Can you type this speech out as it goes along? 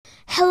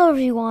Hello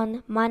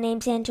everyone, my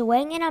name's Andrew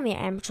Wang and I'm your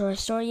amateur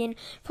historian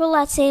for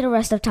Let's Say the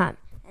Rest of Time.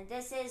 And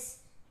this is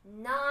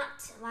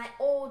not my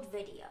old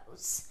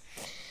videos.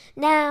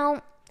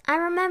 Now, I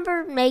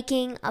remember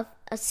making a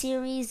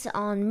series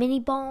on mini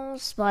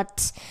balls,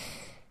 but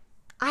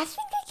I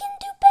think I can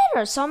do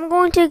better, so I'm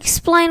going to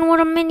explain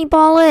what a mini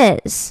ball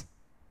is.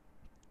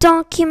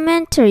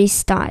 Documentary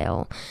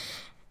style.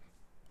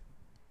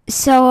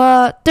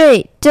 So,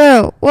 3,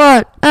 2,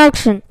 1,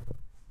 action.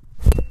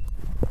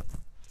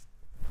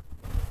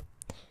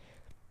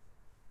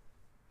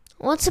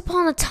 Once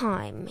upon a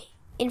time,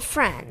 in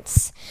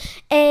France,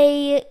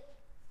 a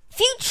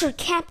future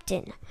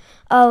captain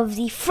of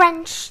the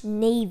French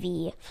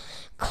Navy,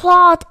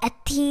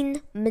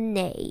 Claude-Étienne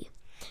Minie,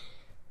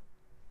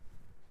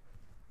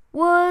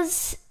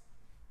 was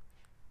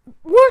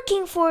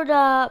working for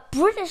the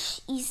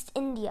British East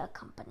India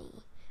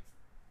Company,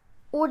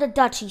 or the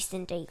Dutch East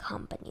India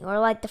Company, or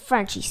like the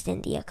French East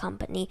India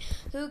Company.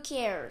 Who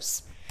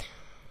cares?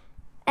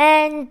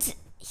 And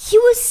he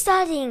was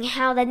studying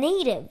how the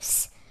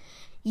natives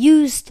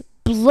used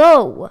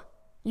blowguns,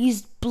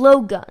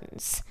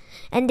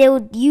 and they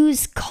would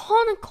use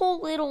conical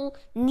little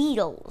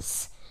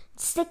needles,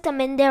 stick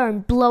them in there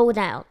and blow it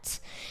out.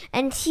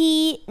 And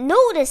he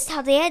noticed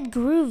how they had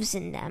grooves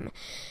in them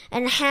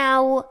and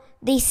how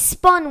they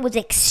spun with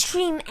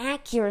extreme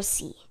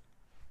accuracy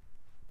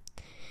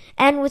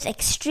and with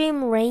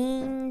extreme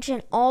range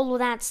and all of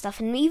that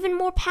stuff and even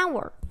more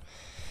power.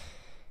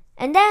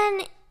 And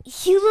then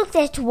he looked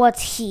at what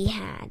he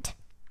had.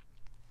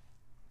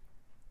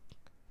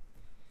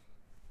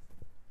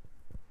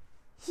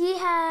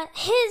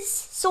 His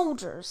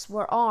soldiers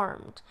were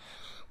armed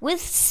with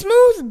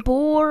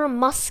smooth-bore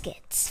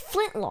muskets,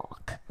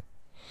 flintlock,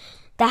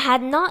 that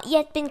had not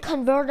yet been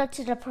converted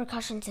to the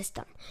percussion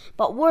system.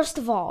 But worst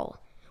of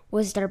all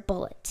was their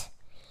bullet.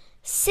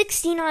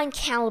 69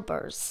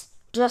 calibers,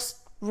 just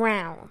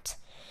round.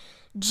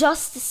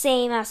 Just the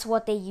same as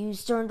what they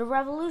used during the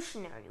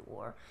Revolutionary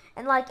War,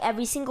 and like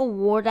every single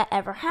war that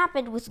ever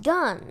happened with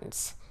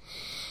guns.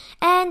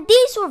 And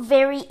these were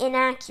very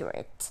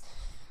inaccurate.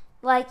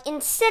 Like, if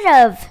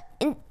you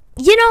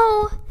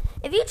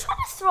try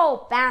to throw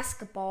a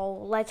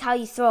basketball, like how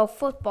you throw a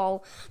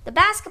football, the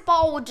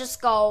basketball would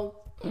just go,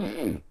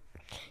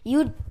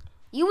 you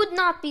would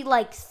not be,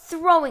 like,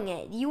 throwing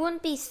it. You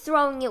wouldn't be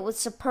throwing it with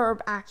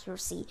superb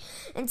accuracy.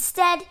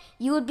 Instead,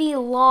 you would be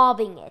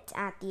lobbing it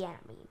at the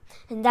enemy.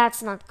 And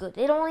that's not good.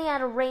 It only had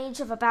a range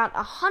of about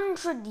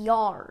 100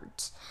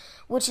 yards,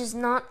 which is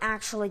not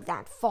actually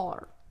that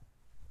far.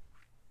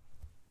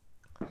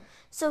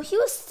 So he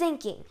was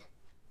thinking,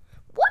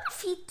 what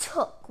if he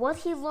took what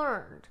he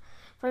learned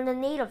from the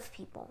native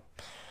people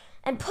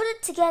and put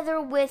it together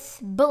with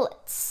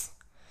bullets?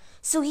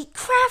 So he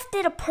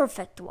crafted a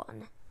perfect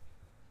one.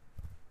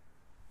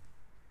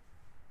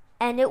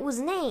 And it was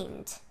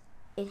named,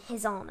 in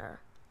his honor,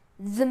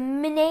 the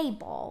Minie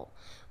ball.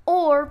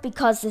 Or,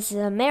 because this is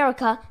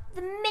America,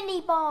 the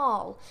mini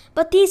ball.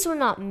 But these were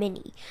not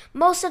mini.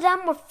 Most of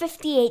them were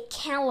 58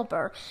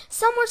 caliber.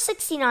 Some were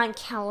 69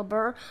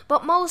 caliber,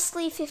 but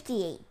mostly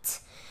 58.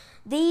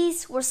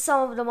 These were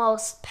some of the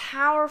most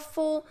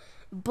powerful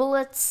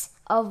bullets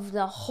of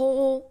the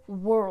whole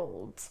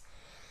world.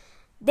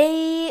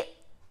 They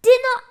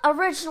did not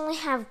originally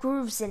have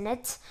grooves in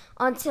it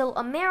until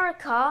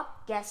America,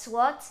 guess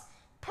what,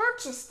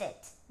 purchased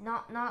it.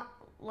 Not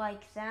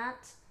like that,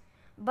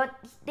 but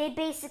they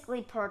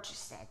basically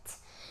purchased it.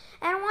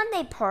 And when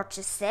they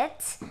purchased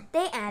it,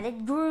 they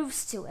added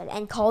grooves to it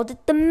and called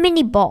it the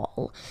mini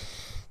ball.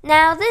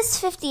 Now, this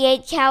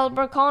 58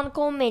 caliber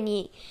conical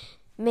mini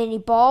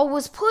ball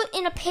was put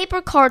in a paper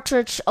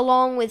cartridge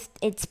along with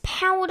its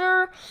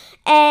powder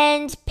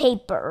and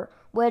paper,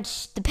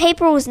 which the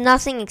paper was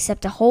nothing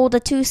except to hold the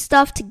two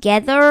stuff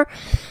together.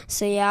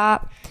 So yeah,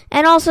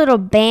 and also the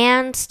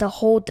bands to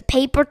hold the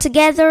paper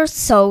together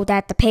so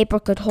that the paper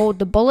could hold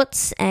the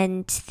bullets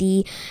and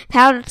the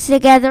powder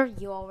together.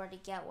 You already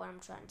get what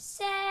I'm trying to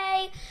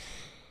say.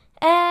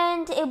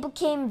 And it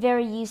became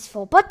very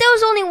useful. But there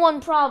was only one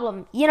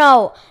problem.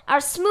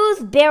 Our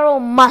smooth barrel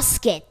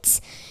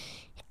muskets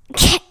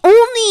can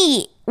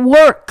only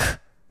work.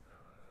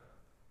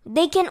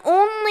 They can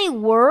only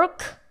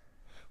work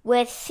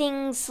with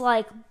things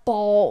like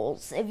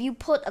balls. If you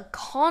put a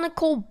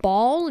conical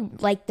ball,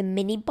 like the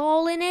mini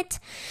ball in it,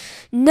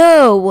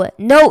 no,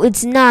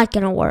 it's not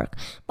gonna work.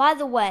 By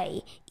the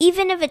way,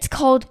 even if it's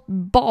called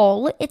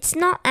ball, it's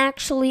not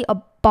actually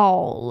a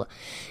ball.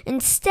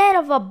 Instead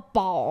of a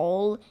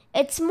ball,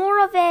 it's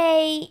more of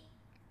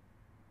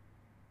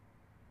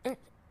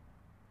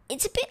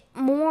it's a bit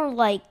more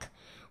like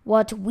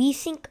what we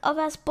think of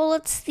as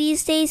bullets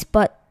these days,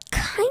 but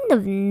kind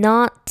of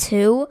not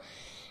too.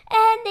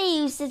 And they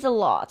used it a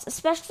lot,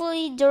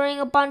 especially during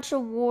a bunch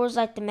of wars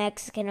like the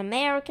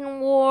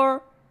Mexican-American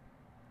War.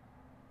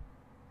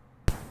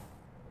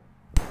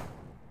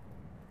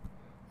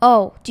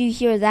 Oh, do you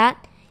hear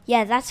that?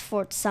 Yeah, that's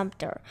Fort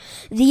Sumter.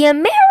 The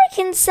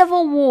American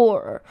Civil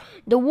War.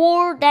 The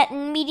war that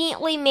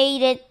immediately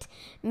made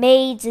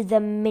the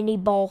mini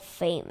ball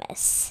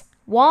famous.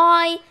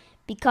 Why?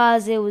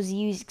 because it was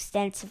used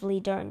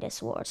extensively during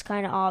this war. It's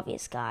kind of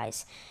obvious,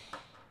 guys.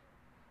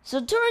 So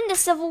during the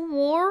Civil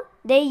War,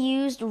 they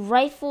used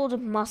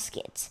rifled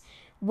muskets,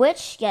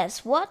 which,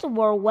 guess what,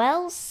 were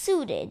well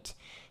suited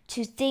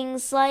to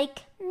things like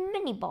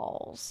mini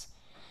balls.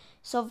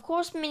 So, of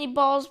course, mini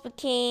balls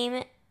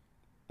became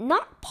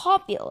not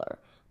popular,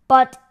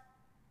 but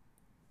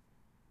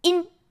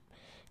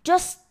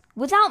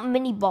without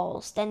mini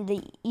balls, then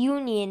the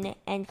Union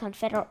and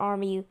Confederate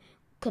Army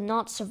could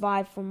not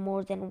survive for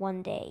more than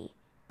one day.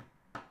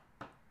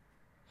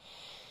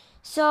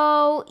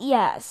 So,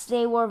 yes,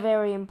 they were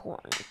very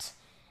important.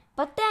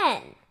 But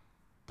then,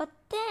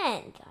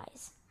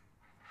 guys,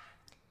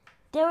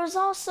 there was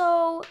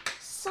also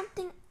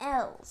something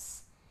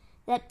else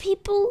that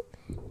people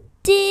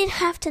did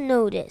have to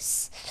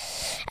notice.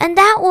 And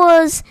that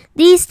was,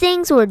 these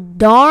things were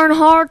darn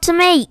hard to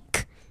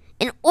make.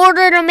 In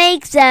order to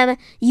make them,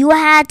 you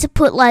had to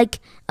put like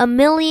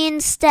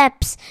 1,000,000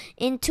 steps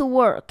into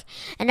work.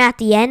 And at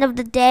the end of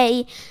the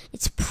day,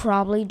 it's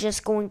probably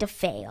just going to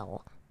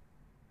fail.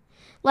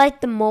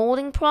 Like the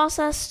molding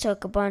process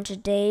took a bunch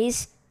of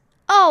days.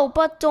 Oh,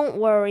 but don't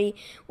worry.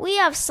 We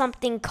have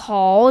something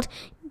called,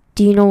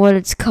 do you know what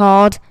it's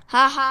called?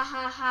 Ha ha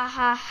ha ha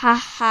ha ha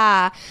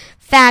ha.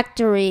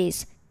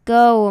 Factories.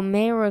 Go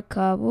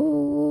America.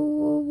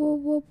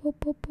 Woo,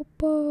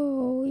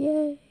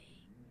 yay.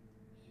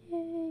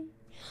 Yay.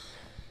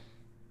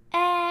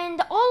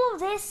 And all of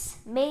this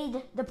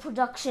made the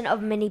production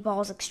of mini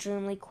balls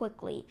extremely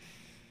quickly.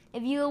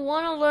 If you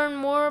want to learn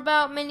more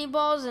about mini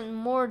balls and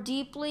more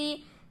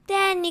deeply,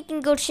 then you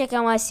can go check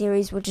out my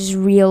series, which is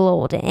real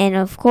old. And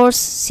of course,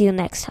 see you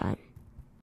next time.